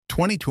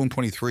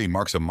2023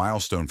 marks a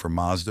milestone for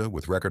Mazda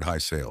with record high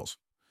sales.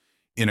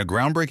 In a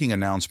groundbreaking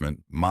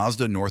announcement,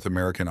 Mazda North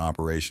American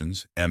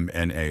Operations,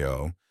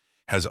 MNAO,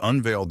 has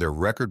unveiled their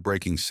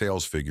record-breaking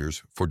sales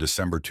figures for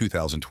December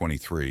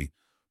 2023,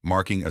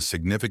 marking a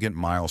significant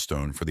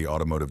milestone for the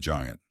automotive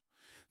giant.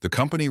 The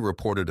company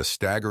reported a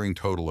staggering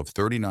total of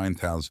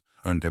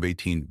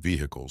 39,018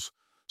 vehicles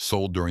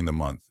sold during the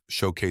month,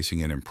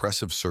 showcasing an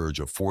impressive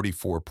surge of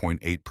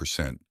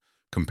 44.8%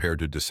 compared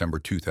to December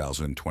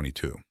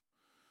 2022.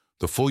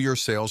 The full-year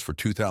sales for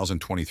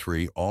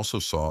 2023 also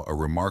saw a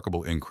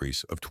remarkable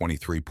increase of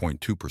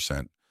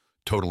 23.2%,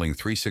 totaling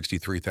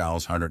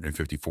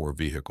 363,154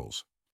 vehicles.